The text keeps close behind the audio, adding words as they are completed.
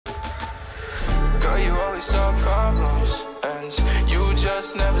always our problems, and you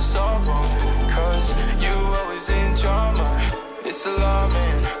just never solve them, cause you always in drama. It's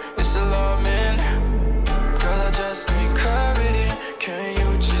alarming, it's alarming. Girl, I just need clarity. Can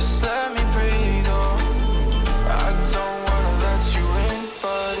you just let me breathe? Oh, I don't wanna let you in,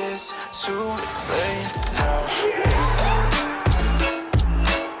 but it's too late now.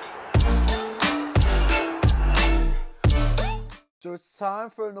 So it's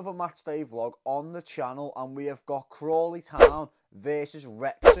time for another matchday vlog on the channel, and we have got Crawley Town versus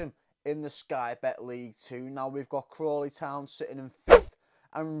Wrexham in the Sky Bet League Two. Now we've got Crawley Town sitting in 5th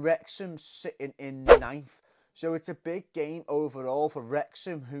and Wrexham sitting in 9th. So it's a big game overall for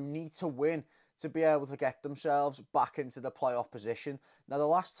Wrexham, who need to win to be able to get themselves back into the playoff position. Now the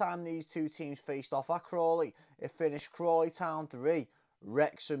last time these two teams faced off at Crawley, it finished Crawley Town 3,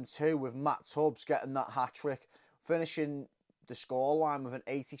 Wrexham 2, with Matt Tubbs getting that hat-trick, finishing the scoreline with an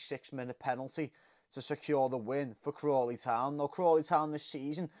 86-minute penalty to secure the win for Crawley Town. Now Crawley Town this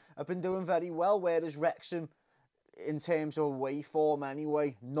season have been doing very well, whereas Wrexham, in terms of away form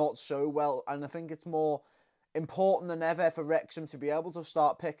anyway, not so well. And I think it's more important than ever for Wrexham to be able to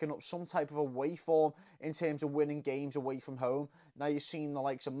start picking up some type of away form in terms of winning games away from home. Now you've seen the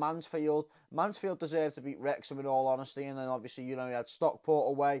likes of Mansfield. Mansfield deserved to beat Wrexham in all honesty, and then obviously, you know, you had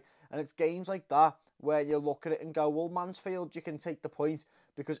Stockport away, and it's games like that where you look at it and go, well, Mansfield, you can take the point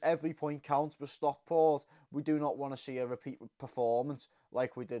because every point counts. With Stockport, we do not want to see a repeat performance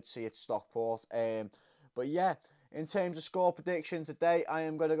like we did see at Stockport. But yeah, in terms of score prediction today, I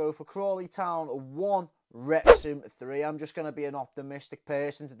am going to go for Crawley Town 1, Wrexham 3. I'm just going to be an optimistic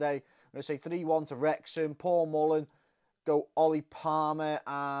person today. I'm going to say 3-1 to Wrexham. Paul Mullen, go Ollie Palmer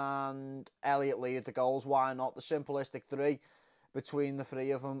and Elliot Lee at the goals. Why not? The simplistic 3 between the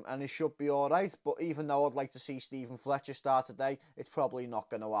 3 of them, and it should be alright. But even though I'd like to see Stephen Fletcher start today, it's probably not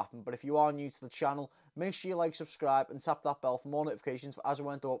going to happen. But if you are new to the channel, make sure you like, subscribe and tap that bell for more notifications for as I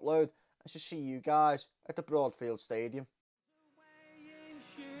went to upload. I shall see you guys at the Broadfield Stadium.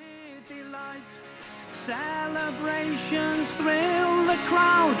 Celebrations thrill the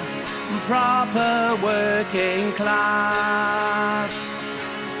crowd, proper working class.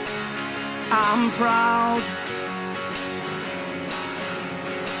 I'm proud.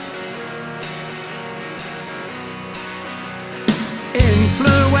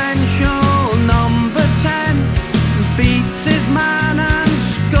 Influential number 10 beats his man and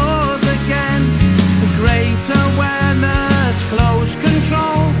scores again. Great awareness, close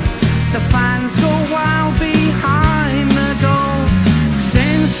control. The fans go wild behind the goal.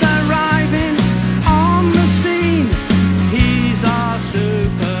 Since arriving on the scene, he's our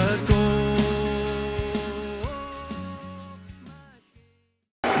super goal.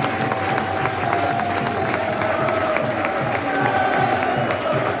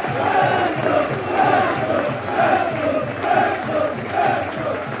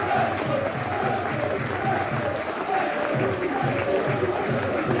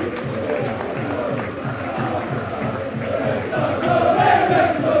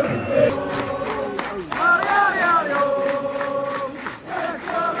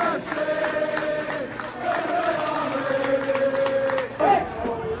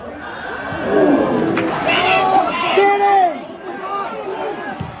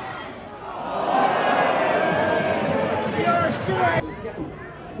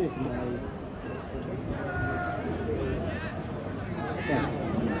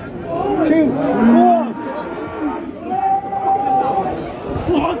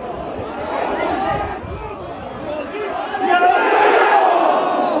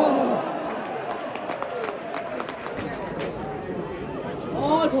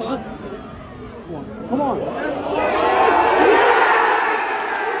 Come on.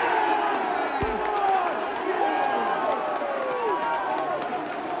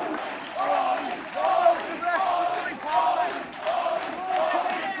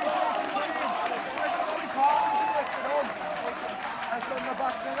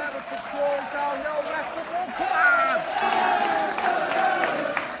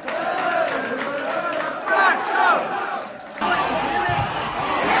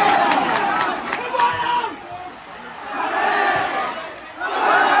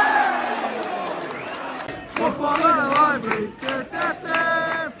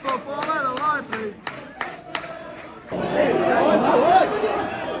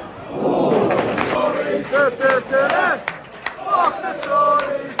 Fuck the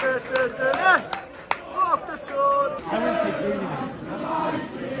Tories, fuck the Tories.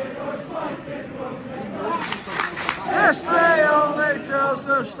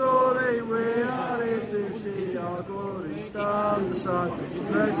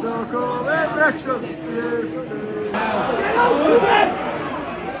 all coming Wrexham, here's the name. Get out of it!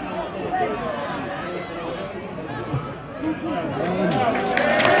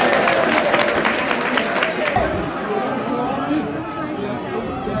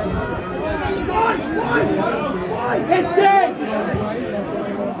 It's it!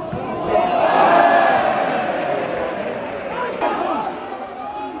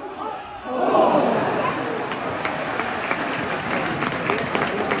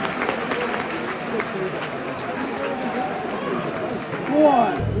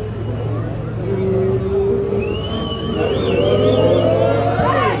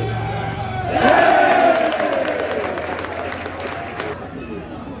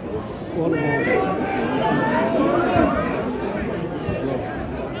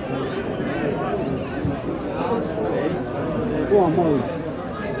 Go on, boys.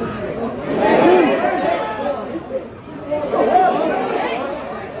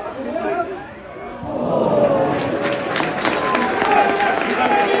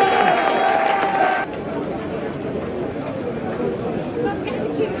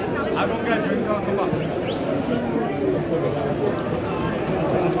 I won't get a drink, I'll come back.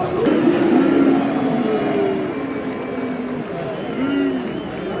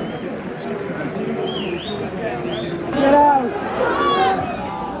 Get out!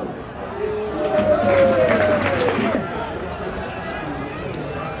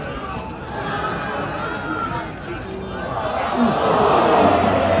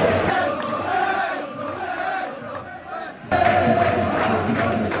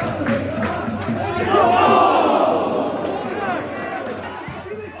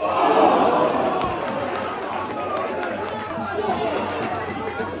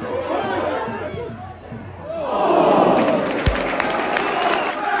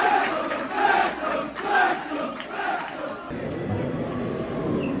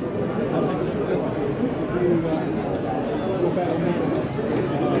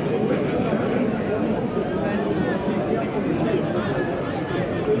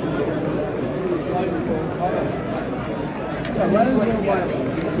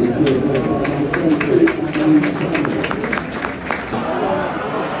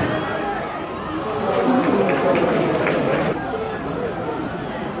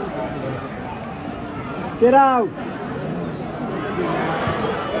 Get out!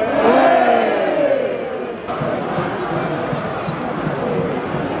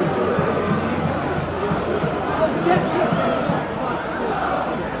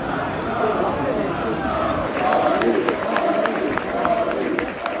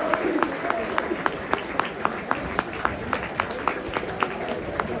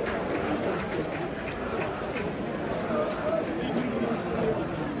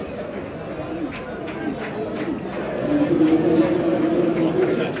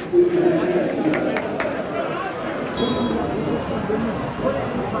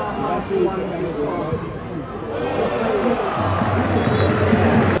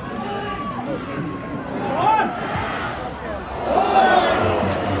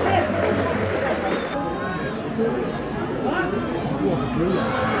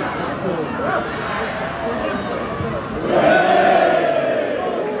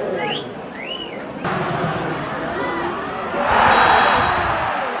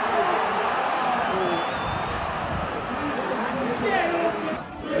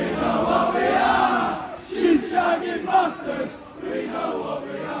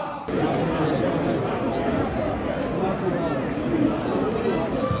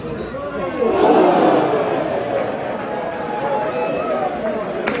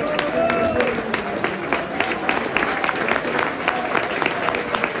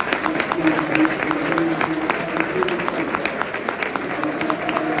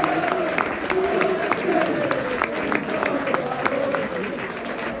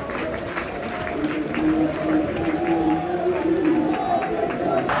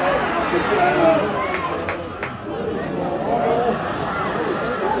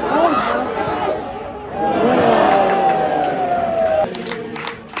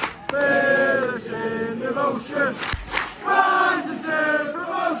 Promotion, rising to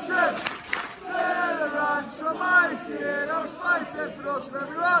promotion. Turn the ranks from my skin, I was fighting for us and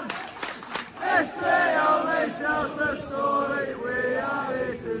everyone. History only tells the story. We are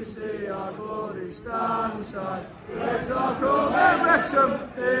here to see our glory stand aside. Let's all come in Wrexham,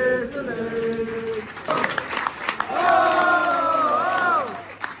 here's the league. Oh,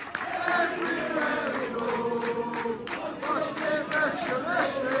 everywhere we go, watching Wrexham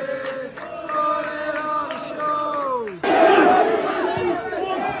FC, putting on a show.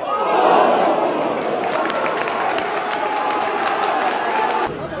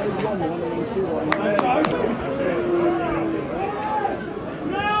 Hit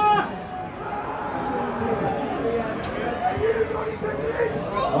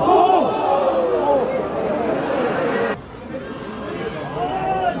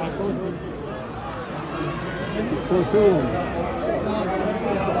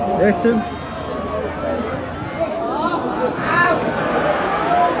him.